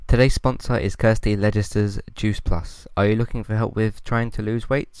Today's sponsor is Kirsty Legister's Juice Plus. Are you looking for help with trying to lose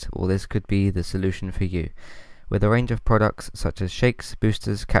weight? Well, this could be the solution for you. With a range of products such as shakes,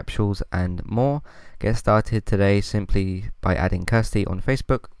 boosters, capsules and more, get started today simply by adding Kirsty on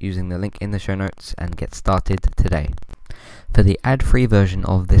Facebook using the link in the show notes and get started today. For the ad-free version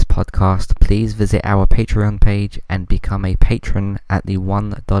of this podcast, please visit our Patreon page and become a patron at the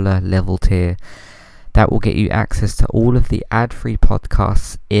 $1 level tier. That will get you access to all of the ad-free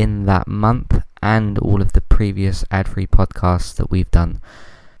podcasts in that month and all of the previous ad-free podcasts that we've done.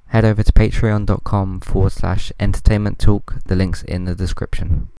 Head over to patreon.com/entertainment talk. The link's in the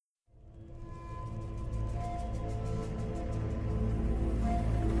description.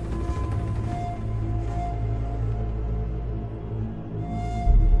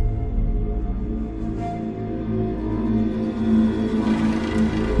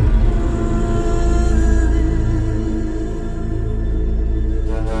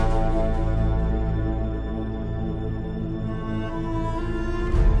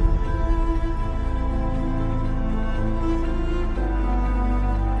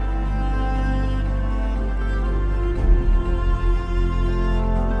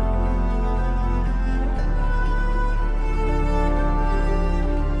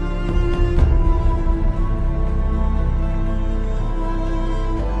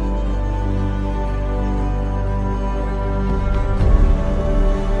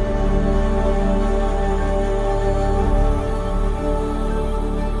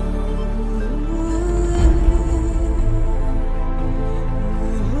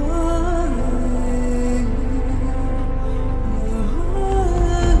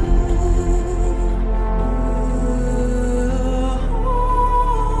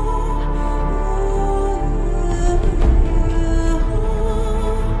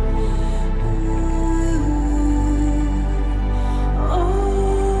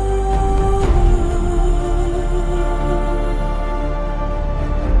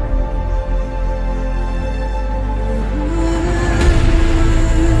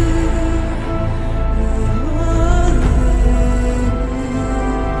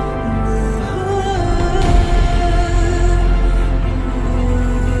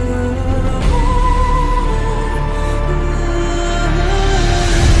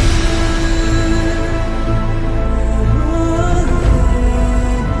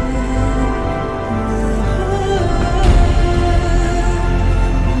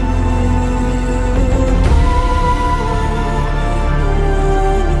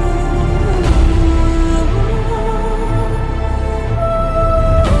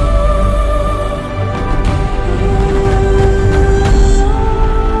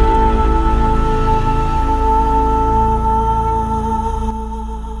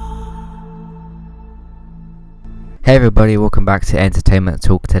 Hey everybody, welcome back to Entertainment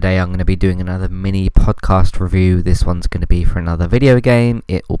Talk. Today I'm going to be doing another mini podcast review. This one's going to be for another video game.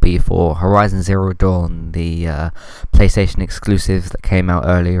 It will be for Horizon Zero Dawn, the PlayStation exclusive that came out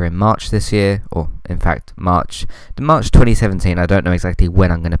earlier in March this year, or in fact March 2017. I don't know exactly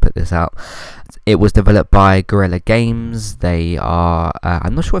when I'm going to put this out. It was developed by Guerrilla Games. They are,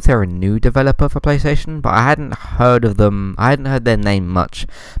 I'm not sure if they're a new developer for PlayStation, but I hadn't heard of them. I hadn't heard their name much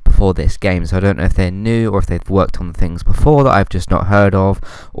before this game, so I don't know if they're new or if they've worked on things before that I've just not heard of,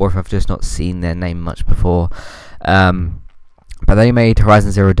 or if I've just not seen their name much before. But they made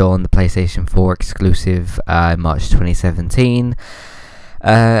Horizon Zero Dawn, the PlayStation 4 exclusive, in March 2017.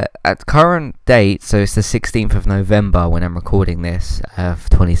 At current date, so it's the 16th of November when I'm recording this, of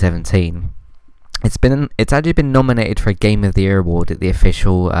 2017. It's actually been nominated for a Game of the Year award at the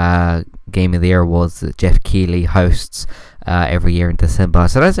official Game of the Year awards that Jeff Keighley hosts every year in December.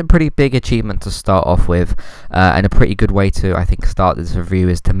 So that's a pretty big achievement to start off with, and a pretty good way to, I think, start this review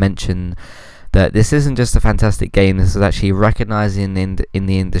is to mention that this isn't just a fantastic game. This is actually recognised in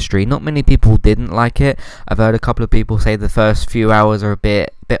the industry. Not many people didn't like it. I've heard a couple of people say the first few hours are a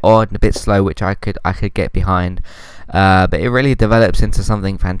bit odd and a bit slow, which I could get behind. But it really develops into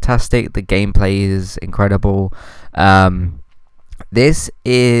something fantastic. The gameplay is incredible. This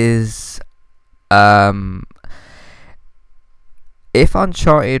is if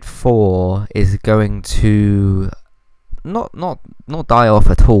Uncharted 4 is going to not die off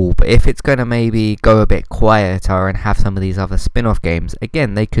at all, but if it's going to maybe go a bit quieter and have some of these other spin-off games,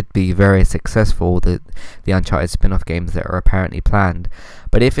 again, they could be very successful, the Uncharted spin-off games that are apparently planned.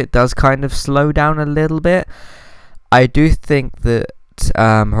 But if it does kind of slow down a little bit, I do think that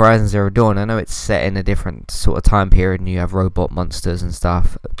Horizon Zero Dawn, I know it's set in a different sort of time period and you have robot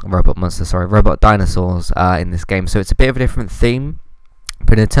dinosaurs in this game, so it's a bit of a different theme.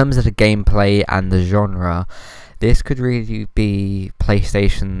 But in terms of the gameplay and the genre, this could really be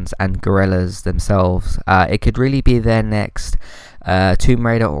PlayStation's and Guerrilla's themselves. It could really be their next Tomb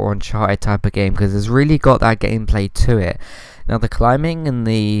Raider or Uncharted type of game, because it's really got that gameplay to it. Now the climbing and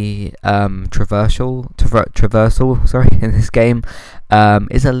the traversal in this game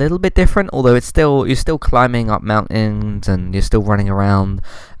is a little bit different, although you're still climbing up mountains and you're still running around.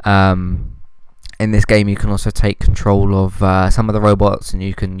 In this game you can also take control of some of the robots, and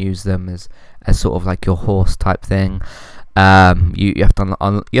you can use them as sort of like your horse type thing. You have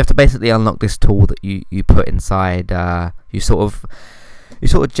to basically unlock this tool that you put inside. You sort of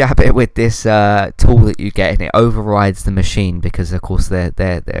jab it with this tool that you get, and it overrides the machine, because of course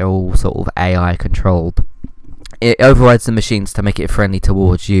they're all sort of AI controlled. It overrides the machines to make it friendly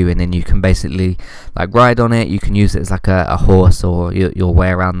towards you, and then you can basically like ride on it. You can use it as like a horse, or your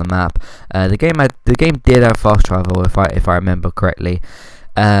way around the map. The game did have fast travel, if I remember correctly.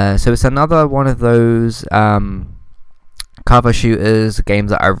 So it's another one of those cover shooters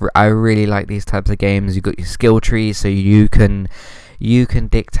games that I really like. These types of games, you've got your skill tree, so you can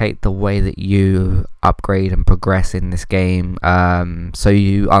dictate the way that you upgrade and progress in this game. So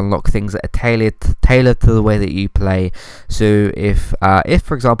you unlock things that are tailored to the way that you play. So if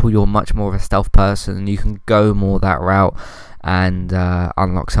for example you're much more of a stealth person, you can go more that route and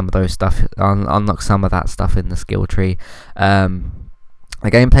unlock some of that stuff in the skill tree. The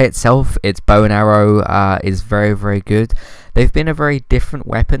gameplay itself, its bow and arrow is very, very good. They've been a very different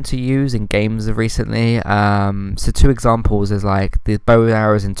weapon to use in games recently. So two examples is like the bow and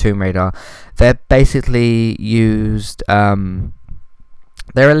arrows in Tomb Raider. They're basically used. They're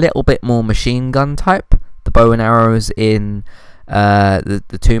a little bit more machine gun type. The bow and arrows in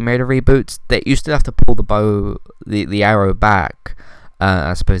the Tomb Raider reboots, they used to have to pull the arrow back.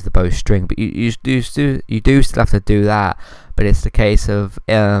 I suppose the bowstring, but you do still have to do that. But it's the case of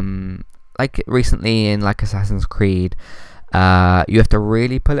like recently in like Assassin's Creed, you have to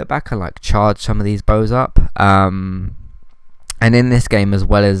really pull it back and like charge some of these bows up. And in this game, as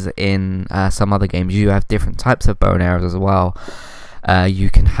well as in some other games, you have different types of bow and arrows as well. You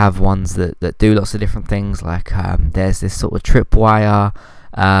can have ones that do lots of different things, like there's this sort of tripwire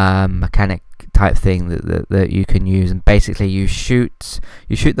mechanic type thing that you can use, and basically you shoot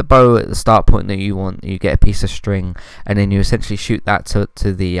the bow at the start point that you want. You get a piece of string, and then you essentially shoot that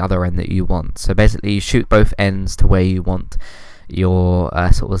to the other end that you want. So basically you shoot both ends to where you want your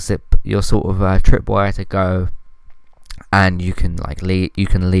tripwire to go, and you can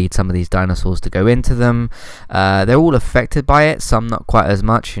lead some of these dinosaurs to go into them. They're all affected by it, some not quite as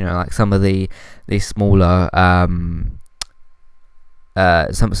much. Like some of the smaller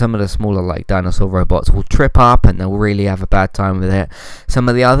some of the smaller like dinosaur robots will trip up and they'll really have a bad time with it. Some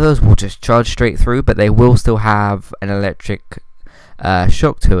of the others will just charge straight through, but they will still have an electric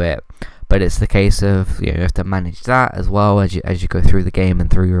shock to it. But it's the case of you have to manage that as well as you go through the game and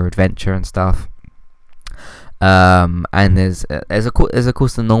through your adventure and stuff. And there's of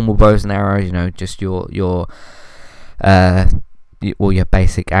course the normal bows and arrows, just your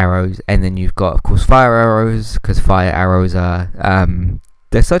basic arrows, and then you've got of course fire arrows, because fire arrows are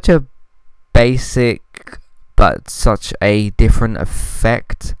they're such a basic but such a different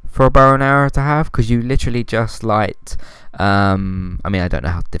effect for a bow and arrow to have, because you literally just light I don't know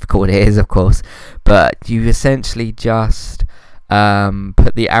how difficult it is, of course, but you essentially just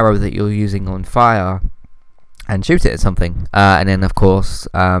put the arrow that you're using on fire and shoot it at something, and then of course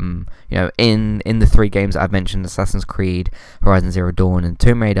in the three games that I've mentioned, Assassin's Creed, Horizon Zero Dawn and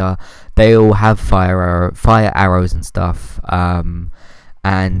Tomb Raider, they all have fire arrows and stuff,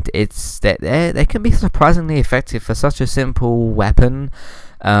 and it's they can be surprisingly effective for such a simple weapon.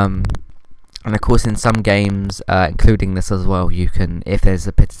 And of course in some games, including this as well, you can, if there's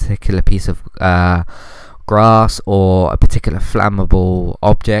a particular piece of grass or a particular flammable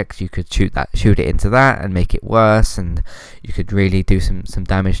object, you could shoot it into that and make it worse, and you could really do some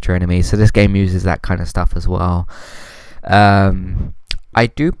damage to enemies. So this game uses that kind of stuff as well. I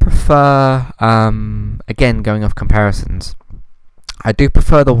do prefer, again going off comparisons, I do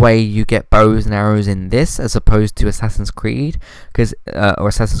prefer the way you get bows and arrows in this as opposed to Assassin's Creed, or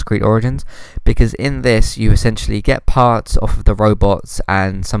Assassin's Creed Origins, because in this you essentially get parts off of the robots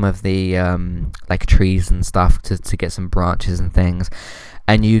and some of the like trees and stuff to get some branches and things,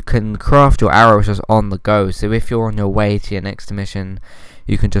 and you can craft your arrows just on the go. So if you're on your way to your next mission,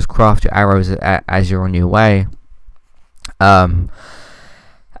 you can just craft your arrows as you're on your way.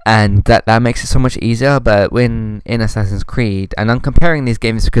 And that makes it so much easier. But when in Assassin's Creed, and I'm comparing these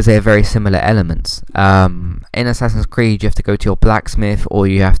games because they have very similar elements. In Assassin's Creed, you have to go to your blacksmith, or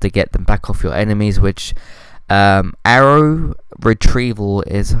you have to get them back off your enemies, which Arrow retrieval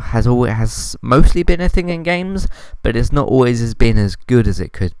has mostly been a thing in games, but it's not always been as good as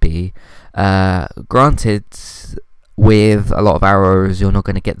it could be. Granted, with a lot of arrows, you're not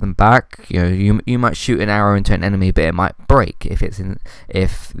going to get them back. You might shoot an arrow into an enemy, but it might break if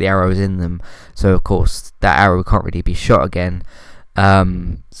the arrow is in them. So of course that arrow can't really be shot again.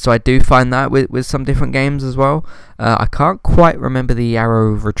 So I do find that with some different games as well. I can't quite remember the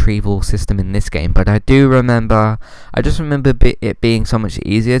arrow retrieval system in this game, but I just remember it being so much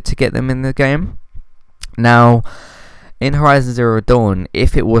easier to get them in the game. Now, in Horizon Zero Dawn,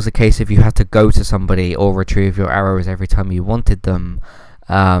 if it was a case of you had to go to somebody or retrieve your arrows every time you wanted them,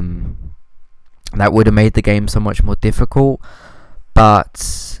 that would have made the game so much more difficult.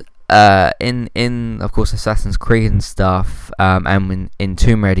 But in of course Assassin's Creed and stuff, and in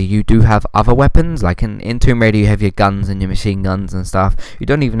Tomb Raider, you do have other weapons. Like in Tomb Raider, you have your guns and your machine guns and stuff. You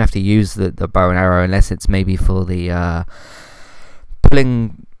don't even have to use the bow and arrow unless it's maybe for the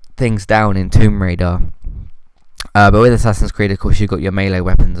pulling things down in Tomb Raider. But with Assassin's Creed, of course, you've got your melee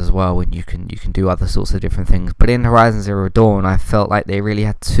weapons as well, and you can do other sorts of different things. But in Horizon Zero Dawn, I felt like they really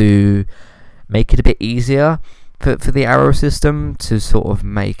had to make it a bit easier for the arrow system, to sort of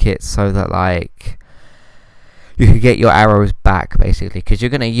make it so that like you could get your arrows back, basically, because you're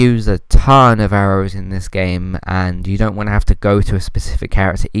going to use a ton of arrows in this game, and you don't want to have to go to a specific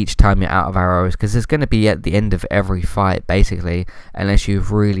character each time you're out of arrows, because it's going to be at the end of every fight, basically, unless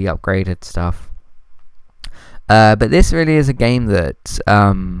you've really upgraded stuff. But this really is a game that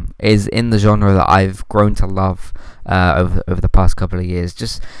is in the genre that I've grown to love over the past couple of years.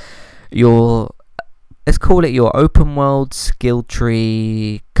 Just let's call it your open world skill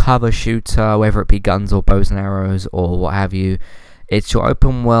tree cover shooter, whether it be guns or bows and arrows or what have you. It's your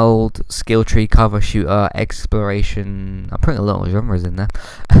open world skill tree cover shooter exploration. I'm putting a lot of genres in there.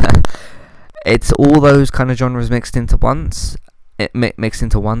 It's all those kind of genres mixed into one.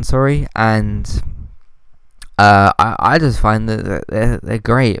 And I just find that they're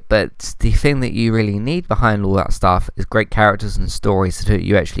great, but the thing that you really need behind all that stuff is great characters and stories, so that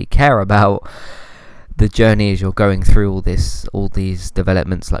you actually care about the journey as you're going through all these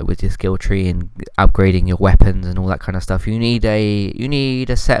developments, like with your skill tree and upgrading your weapons and all that kind of stuff. You need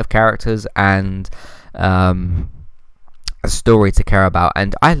a set of characters and a story to care about,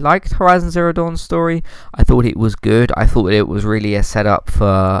 and I liked Horizon Zero Dawn's story. I thought it was good. I thought it was really a setup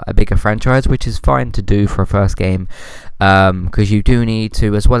for a bigger franchise, which is fine to do for a first game, because you do need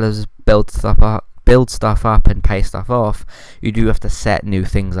to, as well as build stuff up and pay stuff off, you do have to set new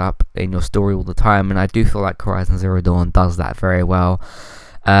things up in your story all the time, and I do feel like Horizon Zero Dawn does that very well.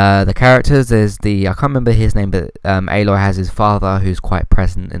 The characters, there's I can't remember his name, but Aloy has his father, who's quite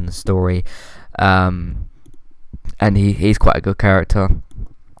present in the story, and he's quite a good character.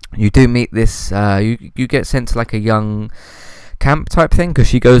 You do meet this, you get sent to like a young camp type thing, because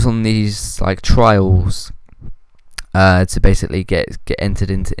she goes on these like trials to basically get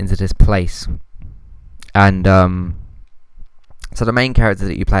entered into this place. And so the main character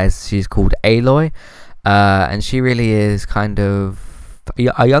that you play she's called Aloy, and she really is kind of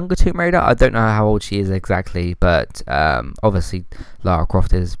a younger Tomb Raider. I don't know how old she is exactly, but obviously Lara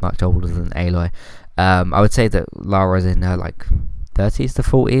Croft is much older than Aloy. I would say that Lara's in her like 30s to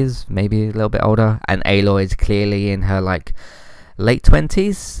 40s, maybe a little bit older, and Aloy is clearly in her like late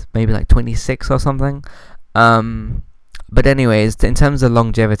 20s, maybe like 26 or something. But anyways, in terms of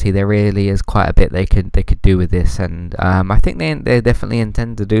longevity, there really is quite a bit they could do with this, and I think they definitely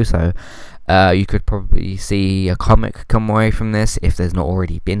intend to do so. You could probably see a comic come away from this if there's not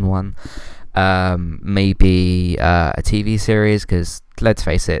already been one. Maybe a TV series, because let's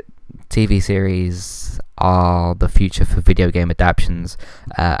face it, TV series are the future for video game adaptations,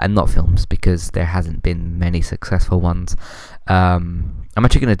 and not films, because there hasn't been many successful ones. I'm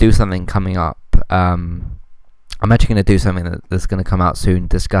actually going to do something coming up. I'm actually going to do something that's going to come out soon,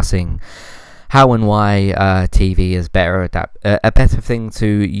 discussing how and why TV is a better thing to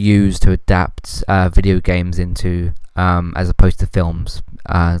use to adapt video games into, as opposed to films.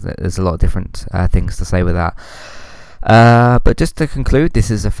 There's a lot of different things to say with that. But just to conclude, this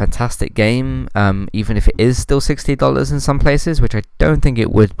is a fantastic game, even if it is still $60 in some places, which I don't think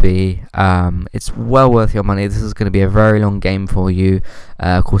it would be. It's well worth your money. This is going to be a very long game for you.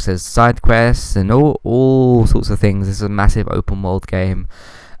 Of course, there's side quests and all sorts of things. This is a massive open world game.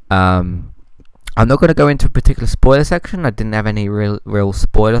 I'm not going to go into a particular spoiler section. I didn't have any real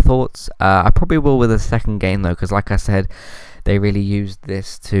spoiler thoughts. I probably will with the second game, though, because like I said, they really used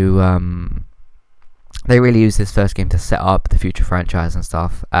this first game to set up the future franchise and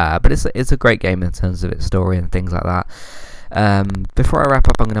stuff. But it's a great game in terms of its story and things like that. Before I wrap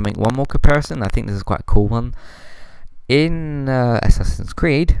up, I'm going to make one more comparison. I think this is quite a cool one. In Assassin's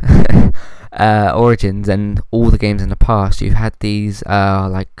Creed Origins and all the games in the past, you've had these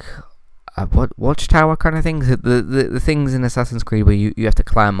watchtower kind of things. The things in Assassin's Creed where you have to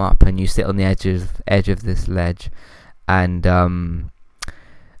climb up and you sit on the edge of this ledge, and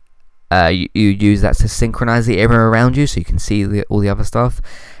you use that to synchronize the area around you so you can see all the other stuff.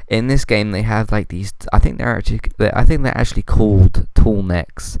 In this game, they have like these. I think they're actually called tall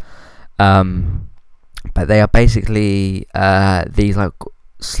necks, but they are basically these like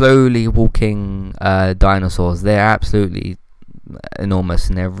slowly walking dinosaurs. They're absolutely enormous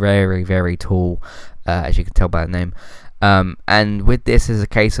and they're very, very tall, as you can tell by the name. And with this is a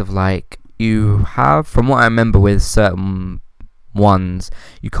case of like you have, from what I remember with certain ones,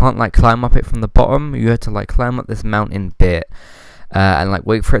 you can't like climb up it from the bottom. You have to like climb up this mountain bit and like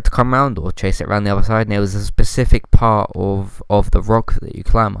wait for it to come around or chase it around the other side. And there was a specific part of the rock that you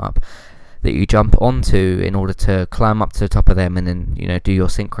climb up that you jump onto in order to climb up to the top of them and then do your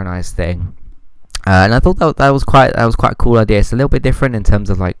synchronized thing. And I thought that was quite a cool idea. It's a little bit different in terms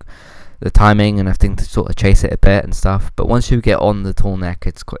of like the timing and everything to sort of chase it a bit and stuff. But once you get on the tall neck,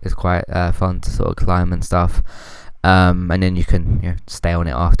 it's quite fun to sort of climb and stuff. And then you can stay on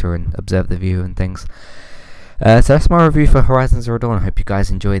it after and observe the view and things. So that's my review for Horizon Zero Dawn. I hope you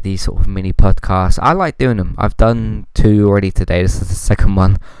guys enjoy these sort of mini podcasts. I like doing them. I've done 2 already today. This is the second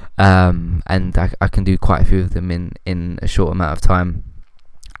one. And I can do quite a few of them in a short amount of time.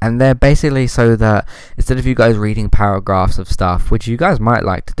 And they're basically so that instead of you guys reading paragraphs of stuff, which you guys might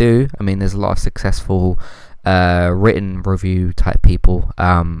like to do, I mean, there's a lot of successful written review type people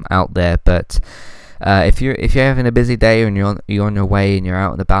out there, but if you're having a busy day and you're on your way and you're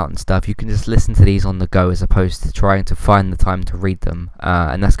out and about and stuff, you can just listen to these on the go as opposed to trying to find the time to read them,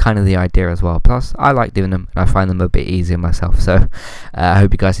 and that's kind of the idea as well. Plus I like doing them and I find them a bit easier myself, so I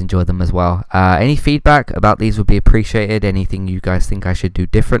hope you guys enjoy them as well. Any feedback about these would be appreciated. Anything you guys think I should do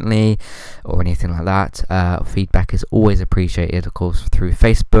differently or anything like that, feedback is always appreciated, of course, through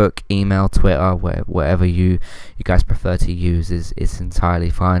Facebook, email, Twitter, whatever you guys prefer to use is entirely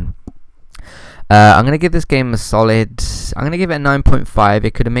fine. I'm going to give this game a solid, I'm going to give it a 9.5.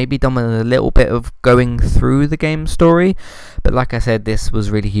 It could have maybe done with a little bit of going through the game story, but like I said, this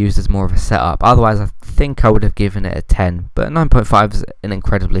was really used as more of a setup. Otherwise, I think I would have given it a 10, but 9.5 is an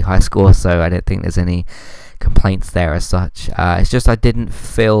incredibly high score, so I don't think there's any complaints there as such. It's just I didn't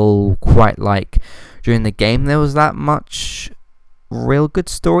feel quite like during the game there was that much real good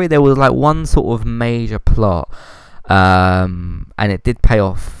story. There was like one sort of major plot, and it did pay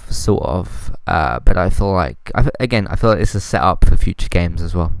off sort of, but I feel like it's a setup for future games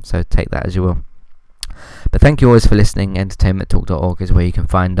as well, so take that as you will. But thank you always for listening. Entertainmenttalk.org is where you can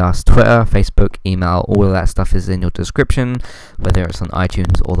find us. Twitter, Facebook, email, all of that stuff is in your description, whether it's on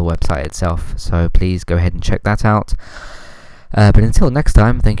iTunes or the website itself, so please go ahead and check that out. But until next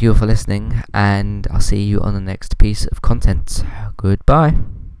time, thank you all for listening, and I'll see you on the next piece of content. Goodbye.